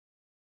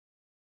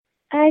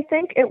I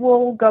think it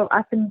will go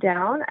up and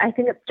down. I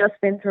think it's just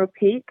been through a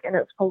peak and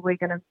it's probably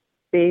going to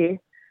be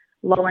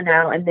lower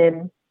now, and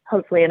then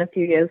hopefully in a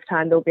few years'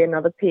 time there'll be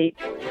another peak.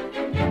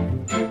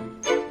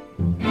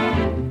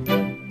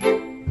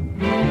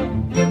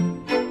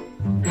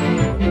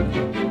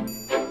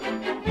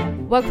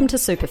 Welcome to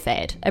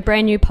Superfad, a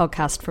brand new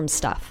podcast from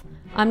Stuff.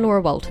 I'm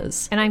Laura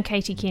Walters. And I'm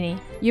Katie Kenny.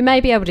 You may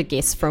be able to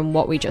guess from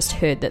what we just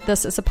heard that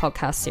this is a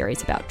podcast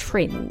series about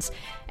trends.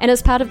 And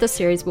as part of this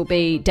series, we'll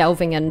be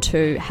delving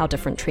into how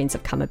different trends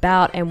have come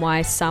about and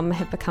why some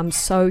have become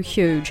so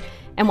huge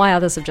and why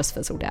others have just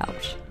fizzled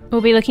out. We'll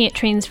be looking at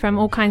trends from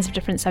all kinds of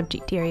different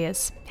subject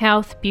areas: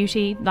 health,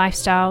 beauty,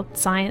 lifestyle,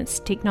 science,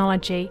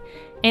 technology,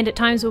 and at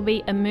times we'll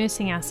be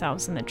immersing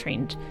ourselves in the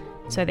trend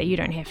so that you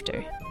don't have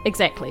to.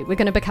 Exactly, we're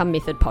going to become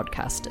method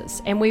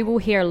podcasters, and we will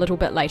hear a little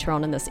bit later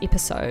on in this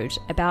episode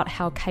about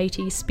how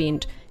Katie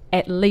spent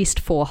at least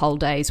 4 whole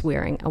days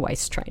wearing a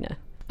waist trainer.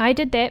 I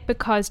did that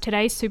because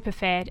today's super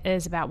fad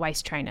is about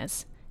waist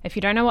trainers. If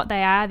you don't know what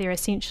they are, they're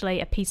essentially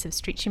a piece of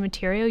stretchy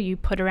material you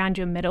put around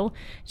your middle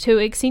to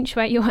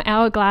accentuate your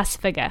hourglass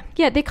figure.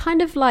 Yeah, they're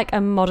kind of like a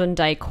modern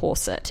day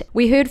corset.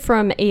 We heard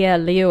from Ia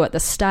Leo at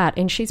the start,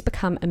 and she's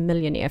become a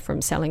millionaire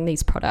from selling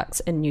these products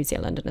in New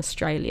Zealand and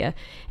Australia.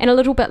 And a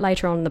little bit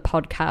later on in the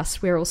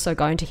podcast, we're also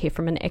going to hear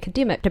from an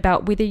academic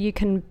about whether you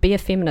can be a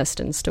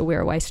feminist and still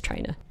wear a waist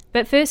trainer.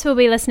 But first we'll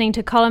be listening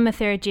to Colin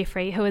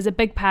Mathura-Jeffrey, who is a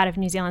big part of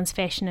New Zealand's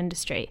fashion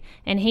industry,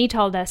 and he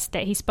told us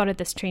that he spotted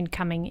this trend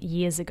coming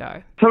years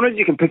ago. Sometimes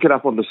you can pick it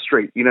up on the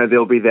street. You know,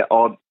 there'll be that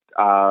odd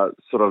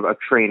sort of a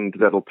trend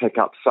that'll pick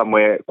up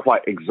somewhere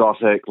quite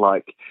exotic.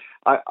 Like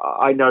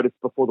I noticed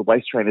before the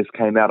waist trainers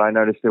came out, I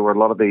noticed there were a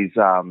lot of these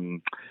 50s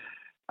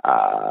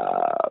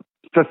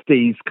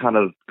kind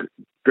of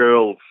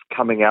girls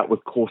coming out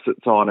with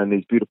corsets on and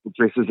these beautiful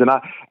dresses,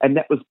 and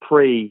that was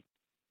pre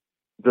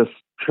this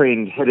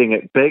trend hitting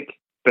it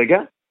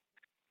bigger.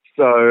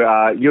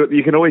 So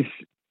you can always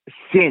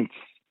sense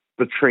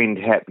the trend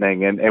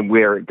happening and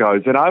where it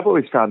goes. And I've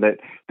always found that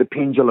the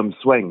pendulum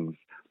swings.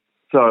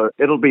 So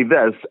it'll be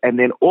this, and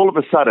then all of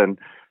a sudden,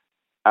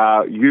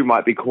 you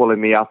might be calling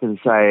me up and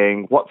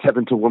saying, what's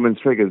happened to women's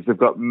figures? They've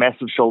got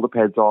massive shoulder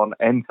pads on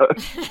and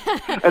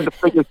and the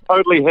figure's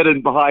totally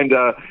hidden behind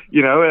a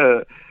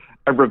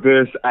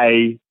reverse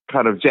A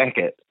kind of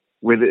jacket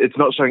where it's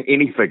not showing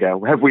any figure.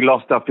 Have we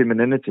lost our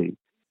femininity?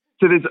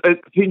 So a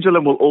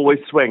pendulum will always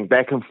swing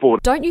back and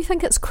forth. Don't you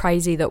think it's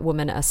crazy that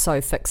women are so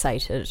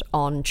fixated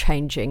on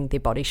changing their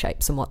body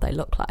shapes and what they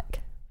look like?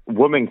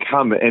 Women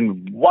come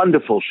in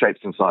wonderful shapes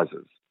and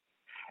sizes.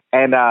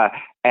 And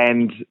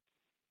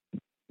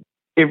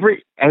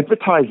every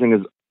advertising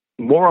is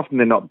more often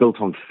than not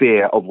built on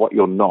fear of what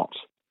you're not.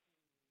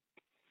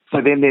 So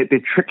then they're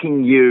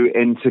tricking you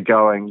into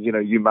going,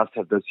 you must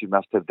have this, you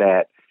must have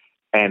that,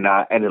 and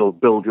it'll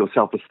build your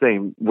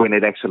self-esteem when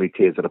it actually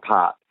tears it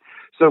apart.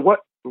 So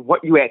what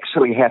you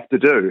actually have to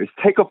do is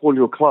take off all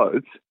your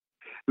clothes,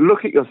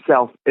 look at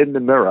yourself in the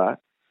mirror,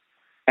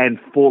 and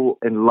fall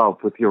in love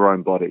with your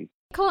own body.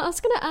 Colin, I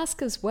was going to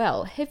ask as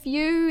well, have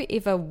you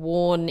ever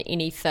worn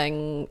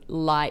anything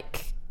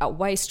like a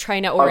waist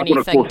trainer or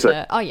anything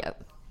to... Oh, yeah.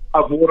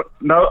 I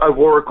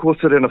wore a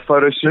corset in a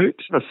photo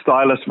shoot. A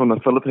stylist from the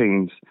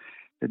Philippines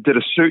did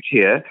a shoot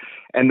here,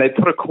 and they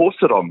put a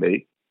corset on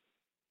me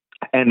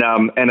and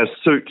a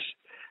suit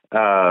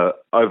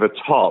over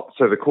top,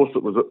 so the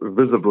corset was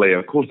visibly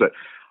a corset.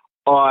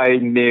 I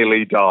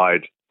nearly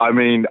died. I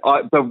mean,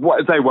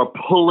 they were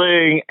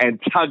pulling and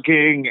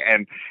tugging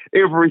and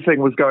everything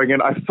was going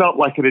in. I felt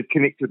like it had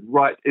connected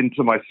right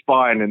into my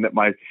spine and that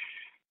my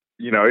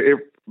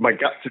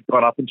guts had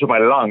gone up into my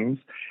lungs.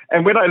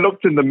 And when I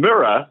looked in the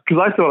mirror,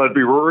 because I thought I'd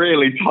be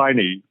really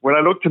tiny, when I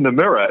looked in the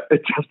mirror,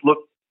 it just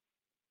looked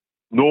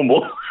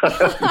normal.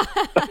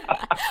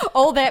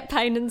 All that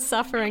pain and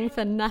suffering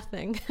for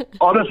nothing.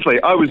 Honestly,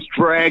 I was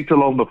dragged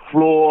along the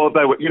floor.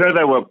 They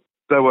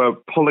were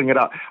pulling it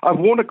up. I've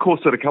worn a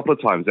corset a couple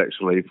of times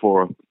actually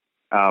for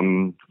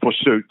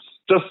shoots.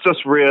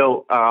 Just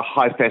real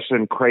high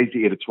fashion,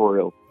 crazy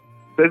editorial.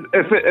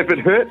 If it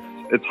hurts,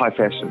 it's high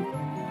fashion.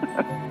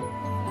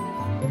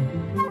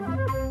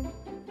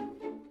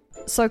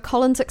 So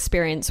Colin's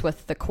experience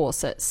with the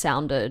corset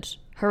sounded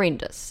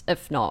horrendous,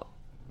 if not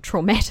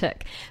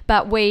traumatic.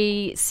 But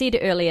we said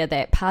earlier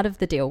that part of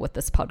the deal with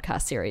this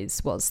podcast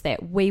series was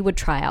that we would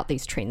try out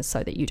these trends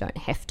so that you don't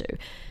have to.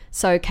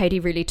 So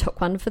Katie really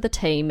took one for the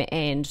team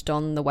and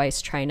donned the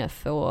waist trainer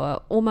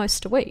for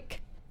almost a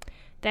week.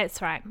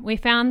 That's right. We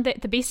found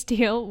that the best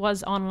deal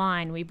was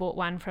online. We bought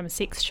one from a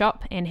sex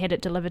shop and had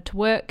it delivered to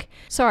work.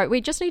 Sorry,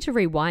 we just need to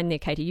rewind there,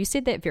 Katie. You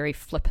said that very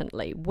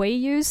flippantly. We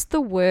used the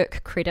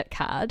work credit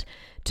card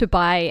to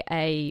buy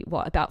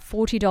about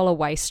 $40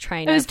 waist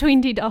trainer. It was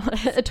 $20.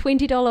 A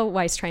 $20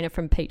 waist trainer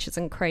from Peaches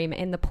and Cream,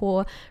 and the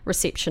poor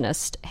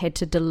receptionist had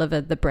to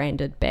deliver the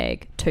branded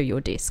bag to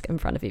your desk in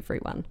front of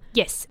everyone.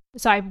 Yes.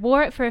 So I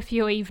wore it for a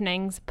few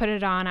evenings, put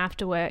it on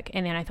after work,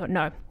 and then I thought,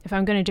 no, if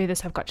I'm going to do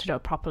this, I've got to do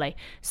it properly.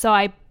 So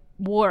I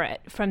wore it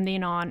from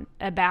then on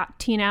about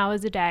 10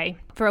 hours a day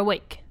for a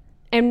week.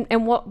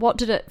 And what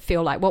did it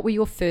feel like? What were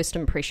your first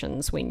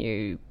impressions when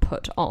you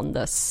put on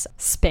this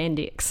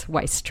spandex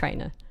waist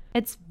trainer?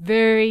 It's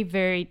very,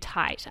 very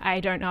tight. I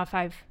don't know if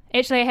I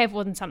have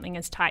worn something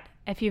as tight.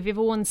 If you've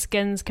ever worn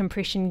Skins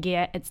compression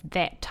gear, it's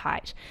that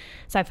tight.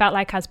 So I felt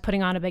like I was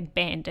putting on a big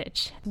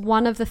bandage.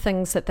 One of the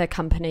things that the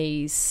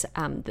companies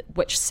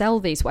which sell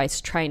these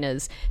waist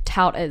trainers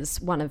tout as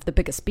one of the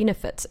biggest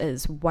benefits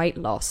is weight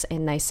loss,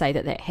 and they say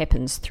that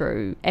happens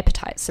through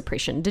appetite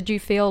suppression. Did you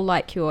feel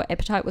like your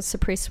appetite was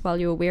suppressed while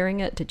you were wearing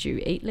it? Did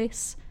you eat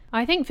less?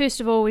 I think, first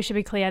of all, we should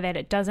be clear that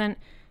it doesn't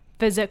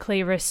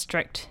physically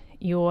restrict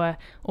your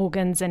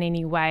organs in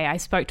any way. I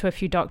spoke to a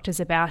few doctors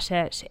about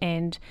it,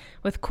 and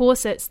with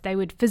corsets they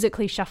would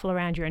physically shuffle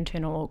around your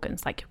internal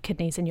organs like your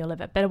kidneys and your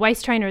liver, but a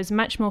waist trainer is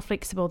much more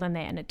flexible than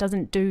that, and it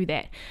doesn't do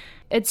that.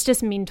 It's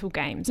just mental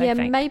games, I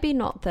think. Maybe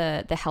not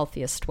the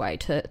healthiest way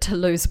to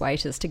lose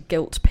weight is to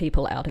guilt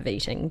people out of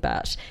eating,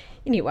 but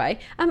anyway,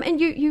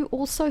 and you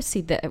also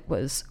said that it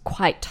was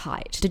quite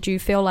tight. Did you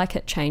feel like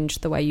it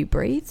changed the way you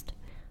breathed?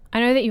 I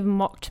know that you've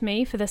mocked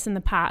me for this in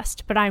the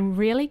past, but I'm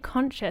really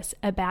conscious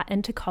about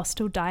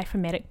intercostal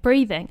diaphragmatic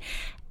breathing.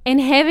 And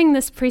having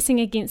this pressing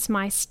against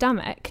my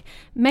stomach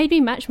made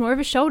me much more of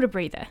a shoulder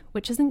breather,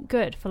 which isn't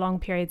good for long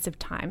periods of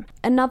time.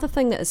 Another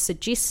thing that is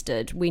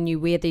suggested when you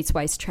wear these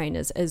waist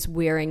trainers is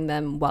wearing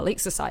them while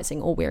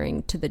exercising or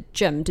wearing to the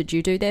gym. Did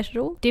you do that at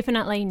all?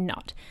 Definitely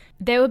not.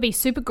 That would be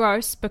super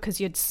gross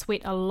because you'd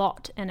sweat a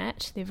lot in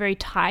it. They're very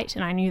tight,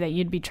 and I knew that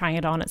you'd be trying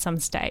it on at some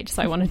stage,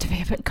 so I wanted to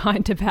be a bit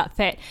kind about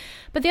that.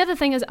 But the other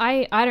thing is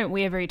I don't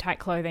wear very tight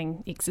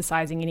clothing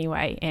exercising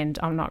anyway, and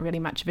I'm not really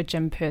much of a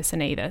gym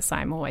person either, so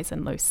I'm always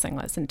in loose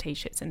singlets and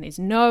t-shirts, and there's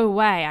no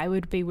way I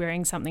would be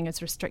wearing something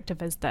as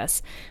restrictive as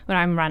this when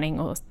I'm running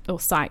or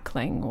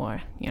cycling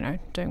or,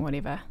 doing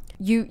whatever.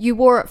 You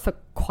wore it for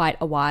quite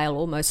a while,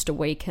 almost a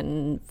week,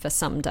 and for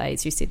some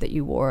days you said that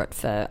you wore it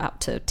for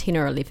up to 10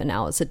 or 11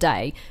 hours a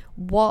day.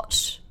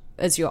 What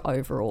is your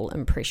overall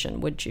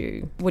impression? Would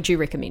you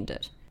recommend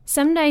it?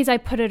 Some days I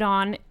put it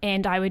on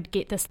and I would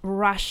get this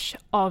rush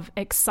of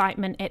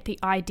excitement at the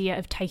idea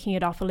of taking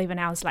it off 11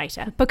 hours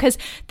later, because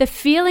the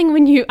feeling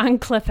when you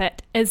unclip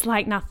it is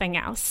like nothing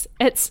else.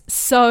 It's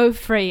so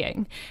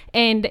freeing.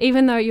 And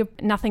even though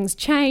nothing's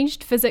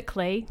changed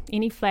physically,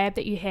 any flab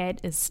that you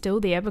had is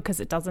still there because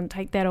it doesn't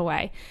take that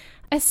away.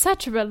 It's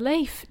such a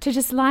relief to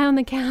just lie on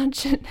the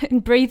couch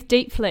and breathe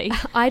deeply.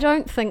 I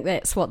don't think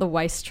that's what the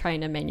waist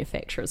trainer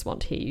manufacturers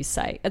want to hear you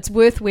say. It's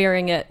worth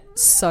wearing it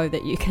so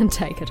that you can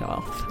take it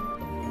off.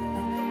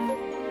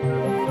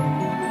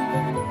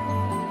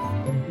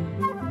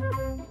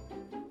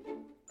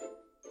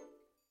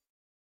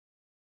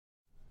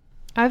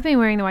 I've been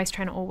wearing the waist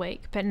trainer all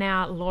week, but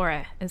now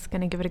Laura is going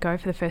to give it a go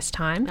for the first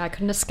time. I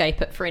couldn't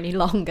escape it for any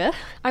longer.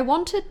 I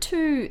wanted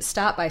to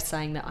start by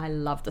saying that I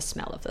love the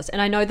smell of this, and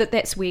I know that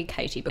that's weird,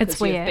 Katie, because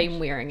you've been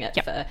wearing it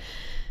for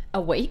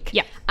a week.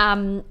 Yeah.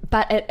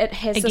 But it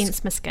has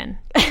against my skin.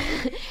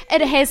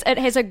 It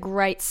has a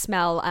great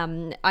smell.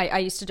 I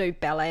used to do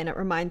ballet, and it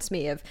reminds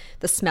me of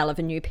the smell of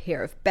a new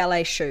pair of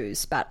ballet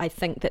shoes, but I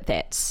think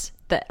that's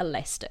the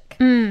elastic.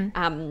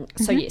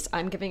 So yes,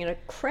 I'm giving it a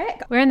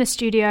crack. We're in the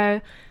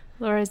studio.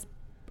 Laura's,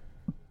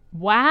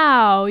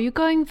 wow, you're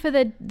going for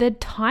the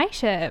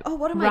tighter. Oh,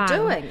 what am I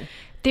doing?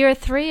 There are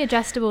 3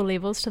 adjustable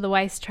levels to the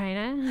waist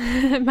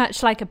trainer,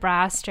 much like a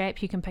bra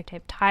strap. You can pick to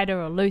have tighter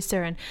or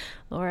looser. And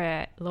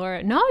Laura,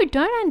 no,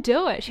 don't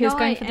undo it. She was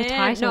going for the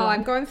tighter. No,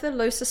 I'm going for the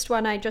loosest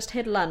one. I just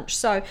had lunch.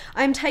 So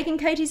I'm taking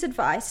Katie's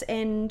advice,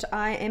 and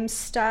I am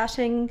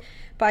starting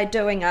by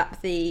doing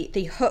up the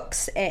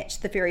hooks at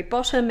the very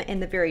bottom and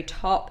the very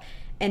top,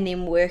 and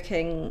then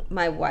working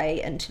my way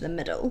into the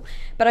middle.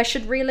 But I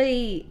should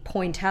really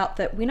point out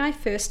that when I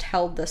first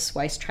held this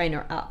waist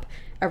trainer up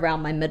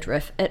around my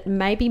midriff, it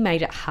maybe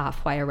made it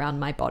halfway around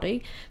my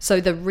body. So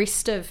the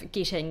rest of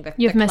getting the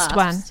missed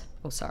clasps, one.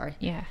 Oh, sorry.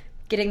 Yeah.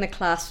 Getting the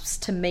clasps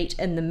to meet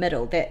in the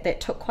middle, that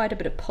took quite a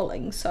bit of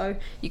pulling. So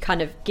you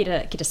kind of get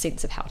a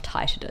sense of how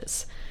tight it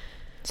is.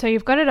 So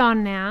you've got it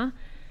on now.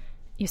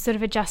 You're sort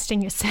of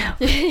adjusting yourself.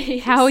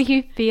 Yes. How are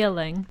you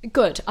feeling?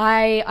 Good.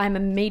 I'm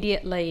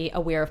immediately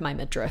aware of my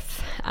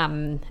midriff.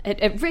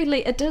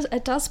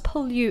 It does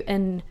pull you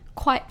in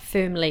quite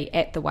firmly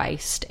at the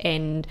waist,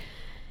 and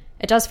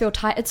it does feel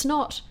tight. It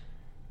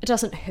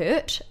doesn't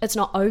hurt. It's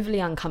not overly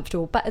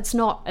uncomfortable, but it's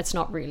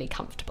not really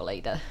comfortable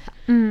either.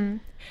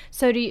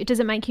 So does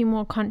it make you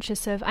more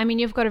conscious of, I mean,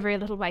 you've got a very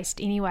little waist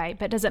anyway,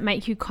 but does it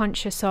make you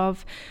conscious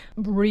of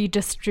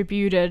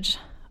redistributed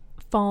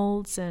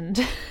folds? And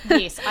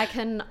yes, I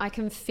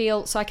can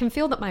feel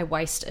that my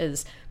waist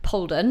is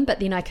pulled in, but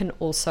then I can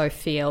also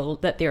feel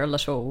that there are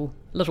little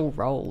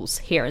rolls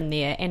here and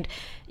there. And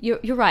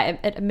you're right,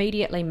 it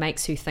immediately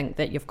makes you think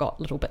that you've got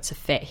little bits of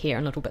fat here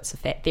and little bits of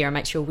fat there. It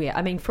makes you aware.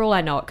 I mean, for all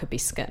I know, it could be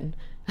skin.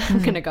 I'm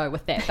going to go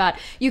with that, but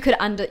you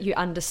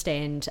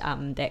understand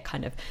that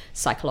kind of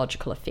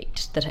psychological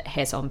effect that it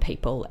has on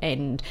people,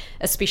 and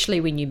especially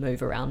when you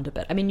move around a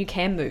bit. I mean, you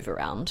can move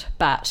around,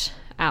 but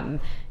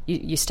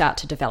you start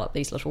to develop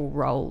these little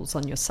rolls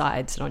on your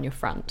sides and on your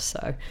front.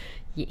 So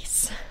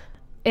yes,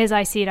 as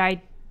I said,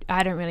 I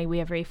I don't really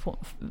wear very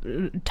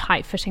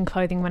tight-fitting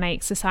clothing when I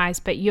exercise,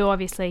 but you're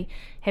obviously,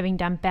 having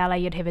done ballet,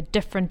 you'd have a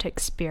different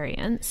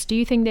experience. Do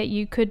you think that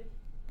you could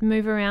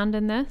move around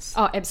in this?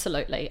 Oh,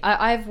 absolutely.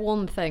 I've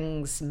worn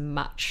things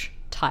much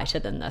tighter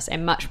than this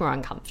and much more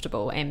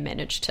uncomfortable, and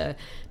managed to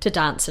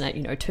dance in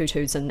it,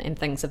 tutus and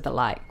things of the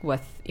like,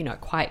 with,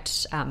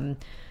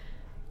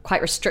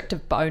 quite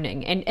restrictive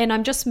boning. And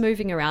I'm just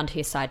moving around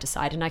here side to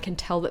side, and I can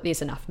tell that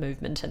there's enough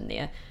movement in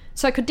there.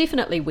 So I could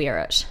definitely wear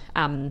it.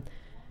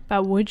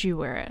 But would you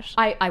wear it?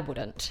 I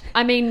wouldn't.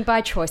 I mean,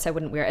 by choice, I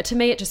wouldn't wear it. To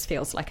me, it just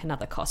feels like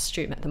another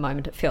costume at the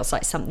moment. It feels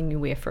like something you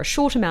wear for a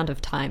short amount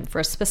of time for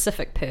a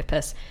specific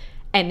purpose,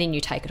 and then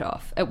you take it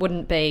off. It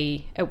wouldn't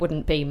be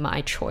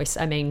my choice.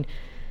 I mean,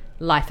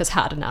 life is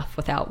hard enough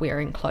without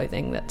wearing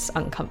clothing that's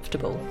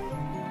uncomfortable.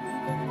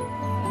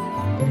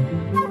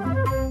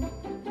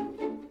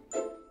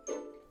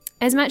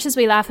 As much as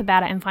we laugh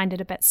about it and find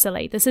it a bit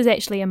silly, this is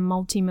actually a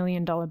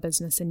multi-million-dollar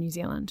business in New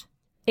Zealand.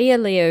 Ia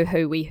Leo,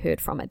 who we heard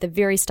from at the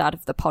very start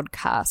of the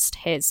podcast,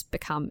 has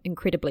become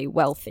incredibly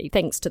wealthy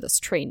thanks to this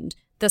trend.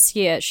 This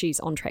year, she's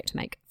on track to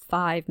make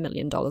 $5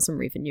 million in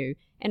revenue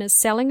and is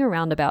selling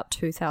around about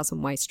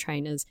 2,000 waist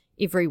trainers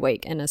every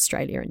week in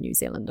Australia and New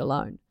Zealand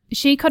alone.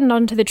 She cottoned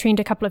on to the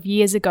trend a couple of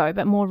years ago,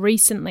 but more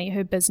recently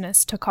her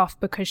business took off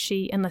because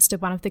she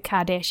enlisted one of the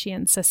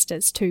Kardashian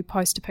sisters to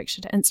post a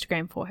picture to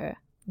Instagram for her.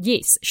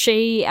 Yes,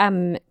 she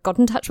got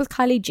in touch with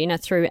Kylie Jenner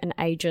through an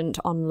agent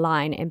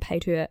online and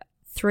paid her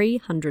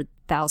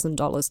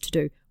 $300,000 to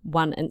do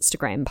one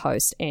Instagram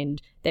post,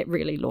 and that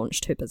really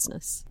launched her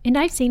business. And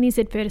I've seen these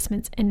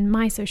advertisements in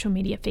my social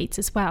media feeds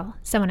as well.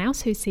 Someone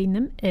else who's seen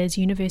them is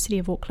University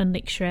of Auckland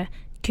lecturer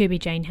Kirby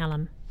Jane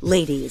Hallam.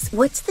 Ladies,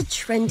 what's the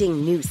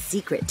trending new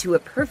secret to a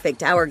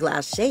perfect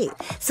hourglass shape?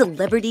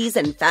 Celebrities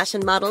and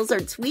fashion models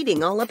are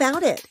tweeting all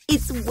about it.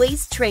 It's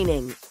waist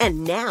training.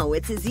 And now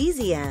it's as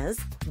easy as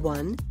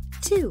 1,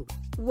 2,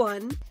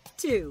 1,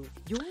 2.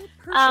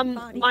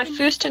 My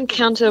first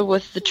encounter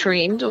with the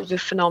trend or the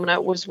phenomena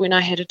was when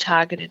I had a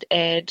targeted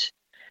ad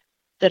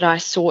that I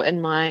saw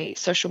in my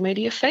social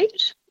media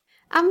feed.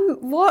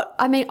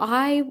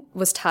 I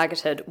was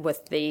targeted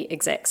with the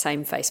exact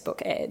same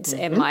Facebook ads,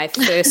 and my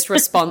first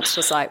response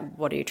was like,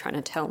 what are you trying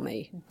to tell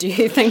me? Do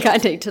you think I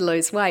need to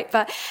lose weight?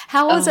 But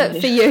how was it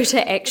for you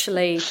to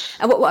actually,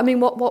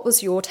 what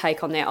was your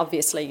take on that?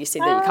 Obviously, you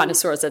said that you kind of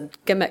saw it as a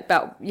gimmick,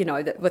 but,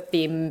 that with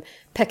them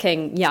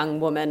picking young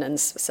women and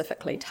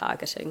specifically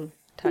targeting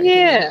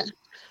Yeah. them.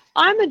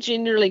 I'm a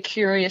generally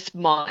curious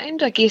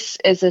mind, I guess,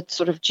 as a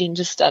sort of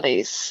gender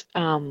studies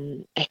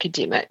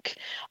academic.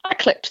 I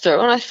clicked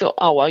through and I thought,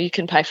 oh, well, you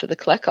can pay for the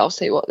click. I'll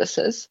see what this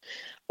is.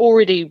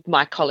 Already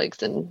my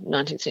colleagues in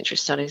 19th century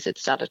studies had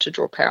started to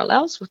draw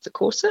parallels with the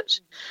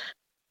corset.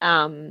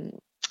 And,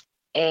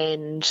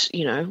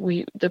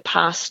 the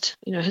past,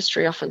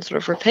 history often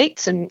sort of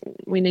repeats, and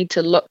we need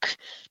to look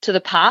to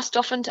the past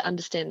often to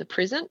understand the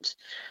present.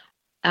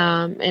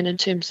 And in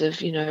terms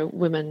of,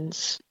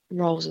 women's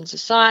roles in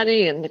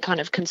society and the kind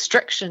of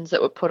constrictions that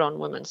were put on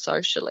women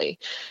socially,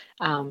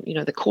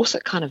 the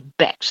corset kind of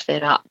backed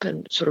that up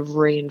and sort of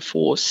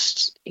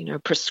reinforced,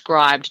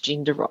 prescribed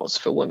gender roles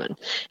for women.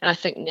 And I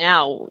think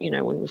now,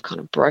 when we've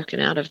kind of broken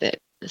out of that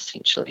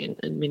essentially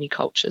in many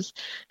cultures,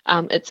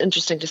 it's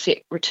interesting to see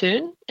it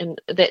return, and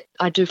that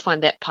I do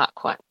find that part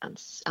quite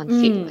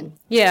unsettling.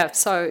 Yeah,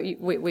 so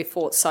we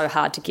fought so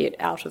hard to get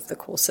out of the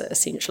corset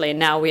essentially, and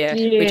now we're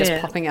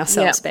just popping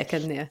ourselves back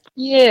in there.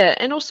 Yeah,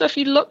 and also if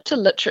you look to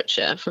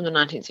literature from the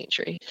 19th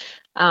century,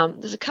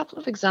 there's a couple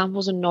of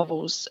examples in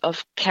novels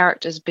of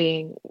characters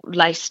being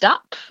laced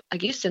up, I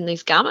guess, in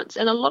these garments,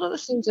 and a lot of the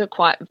scenes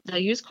they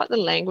use quite the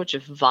language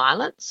of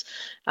violence.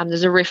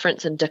 There's a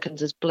reference in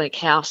Dickens's Bleak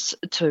House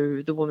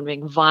to the woman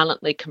being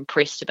violently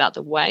compressed about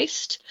the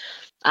waist.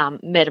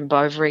 Madame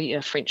Bovary,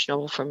 a French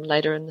novel from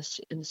later in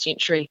the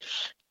century,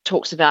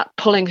 talks about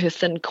pulling her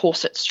thin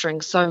corset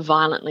string so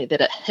violently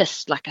that it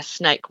hissed like a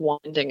snake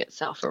winding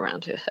itself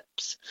around her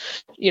hips.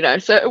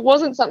 So it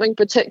wasn't something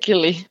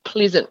particularly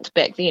pleasant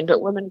back then,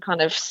 but women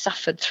kind of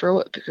suffered through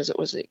it because it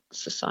was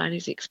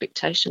society's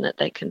expectation that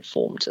they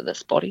conform to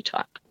this body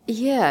type.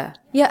 Yeah.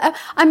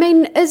 I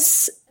mean,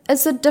 is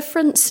the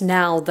difference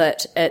now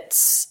that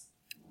it's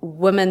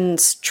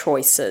women's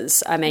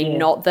choices? I mean,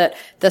 not that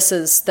this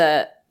is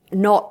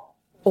not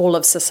all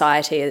of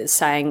society is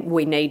saying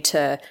we need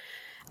to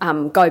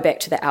go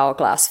back to the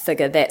hourglass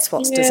figure. That's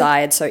what's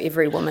desired. So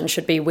every woman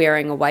should be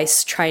wearing a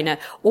waist trainer.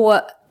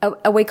 Or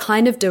are we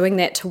kind of doing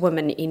that to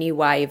women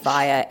anyway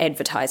via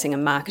advertising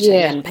and marketing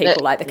and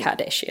people like the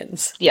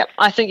Kardashians? Yeah,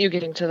 I think you're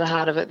getting to the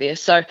heart of it there.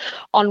 So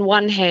on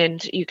one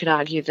hand, you could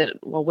argue that,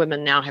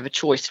 women now have a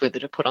choice whether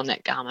to put on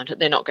that garment.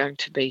 They're not going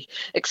to be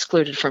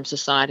excluded from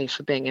society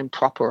for being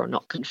improper or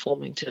not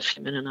conforming to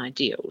feminine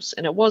ideals.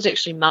 And it was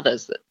actually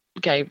mothers that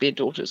gave their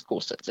daughters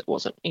corsets. It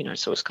wasn't,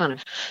 so it's kind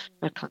of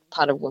a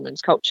part of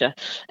women's culture.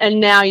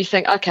 And now you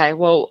think, okay,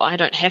 well, I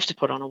don't have to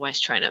put on a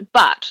waist trainer.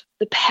 But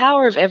the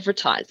power of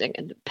advertising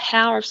and the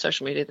power of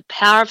social media, the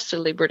power of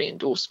celebrity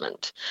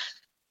endorsement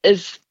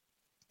is,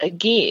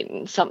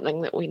 again,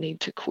 something that we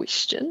need to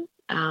question.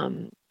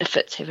 if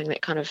it's having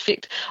that kind of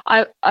effect.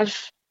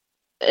 I've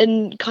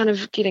in kind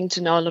of getting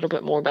to know a little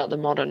bit more about the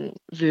modern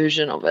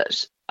version of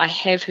it, I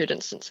have heard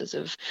instances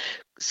of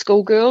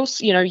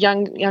schoolgirls,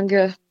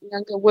 younger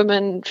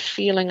women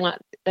feeling like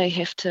they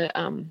have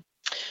to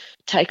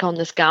take on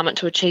this garment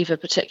to achieve a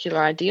particular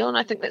ideal. And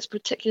I think that's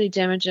particularly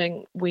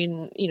damaging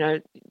when,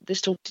 they're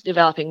still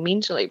developing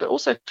mentally, but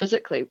also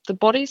physically. The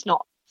body's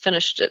not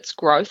finished its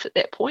growth at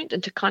that point,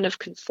 and to kind of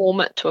conform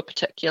it to a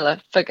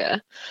particular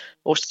figure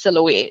or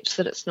silhouette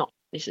that it's not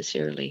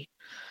necessarily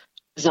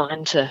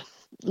designed to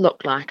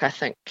look like, I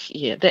think,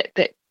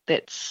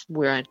 that's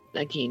where I,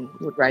 again,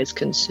 would raise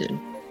concern.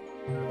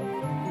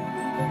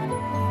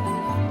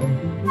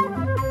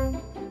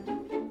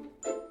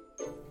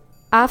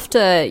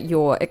 After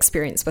your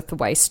experience with the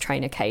waist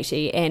trainer,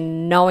 Katie,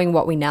 and knowing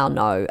what we now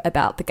know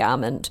about the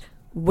garment,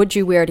 would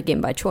you wear it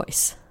again by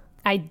choice?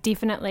 I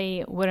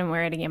definitely wouldn't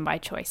wear it again by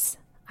choice.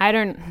 I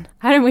don't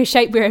wear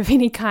shapewear of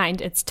any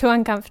kind. It's too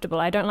uncomfortable.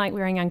 I don't like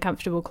wearing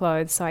uncomfortable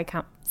clothes, so I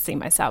can't see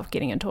myself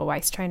getting into a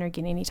waist trainer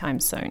again anytime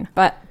soon.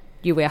 But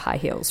you wear high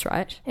heels,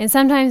 right? And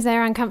sometimes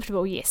they're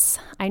uncomfortable, yes.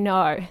 I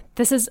know.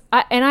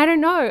 And I don't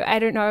know. I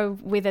don't know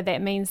whether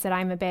that means that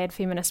I'm a bad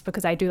feminist,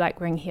 because I do like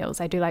wearing heels.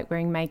 I do like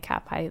wearing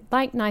makeup. I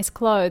like nice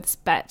clothes,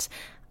 but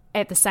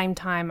at the same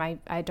time, I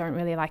don't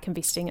really like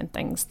investing in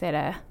things that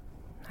are,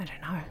 I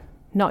don't know,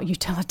 not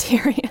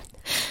utilitarian.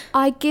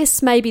 I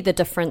guess maybe the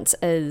difference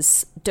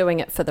is doing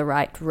it for the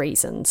right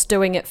reasons,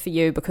 doing it for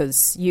you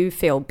because you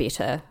feel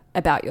better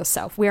about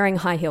yourself, wearing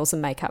high heels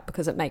and makeup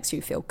because it makes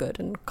you feel good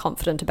and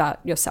confident about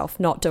yourself,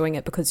 not doing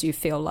it because you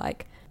feel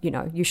like,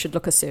 you should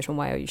look a certain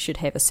way or you should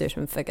have a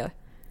certain figure.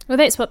 Well,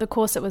 that's what the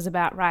corset was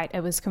about, right?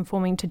 It was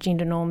conforming to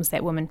gender norms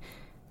that women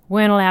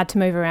weren't allowed to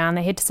move around.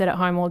 They had to sit at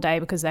home all day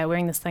because they were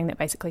wearing this thing that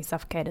basically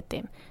suffocated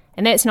them.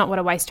 And that's not what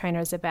a waist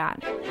trainer is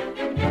about.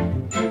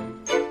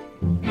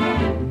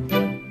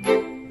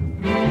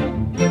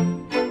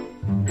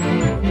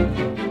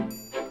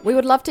 We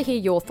would love to hear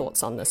your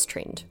thoughts on this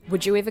trend.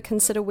 Would you ever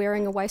consider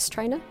wearing a waist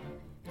trainer?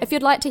 If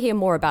you'd like to hear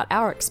more about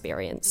our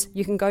experience,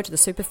 you can go to the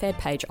Superfad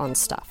page on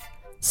Stuff,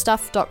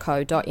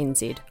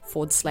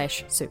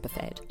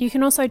 stuff.co.nz/superfad. You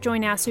can also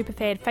join our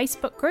Superfad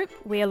Facebook group,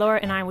 where Laura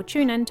and I will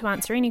tune in to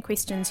answer any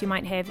questions you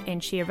might have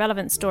and share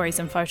relevant stories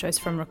and photos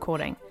from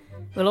recording.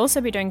 We'll also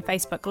be doing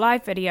Facebook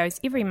Live videos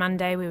every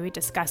Monday where we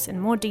discuss in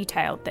more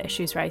detail the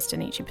issues raised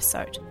in each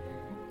episode.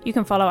 You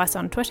can follow us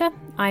on Twitter.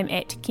 I'm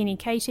at Kenny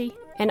Katie.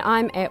 And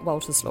I'm at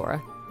Walters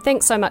Laura.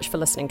 Thanks so much for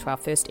listening to our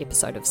first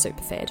episode of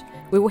Superfad.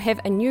 We will have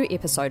a new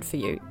episode for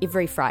you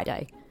every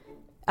Friday.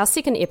 Our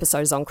second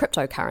episode is on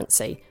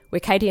cryptocurrency, where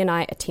Katie and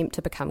I attempt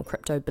to become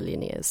crypto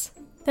billionaires.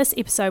 This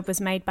episode was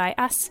made by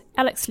us.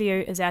 Alex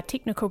Liu is our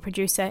technical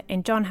producer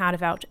and John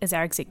Hardevelt is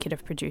our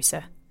executive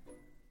producer.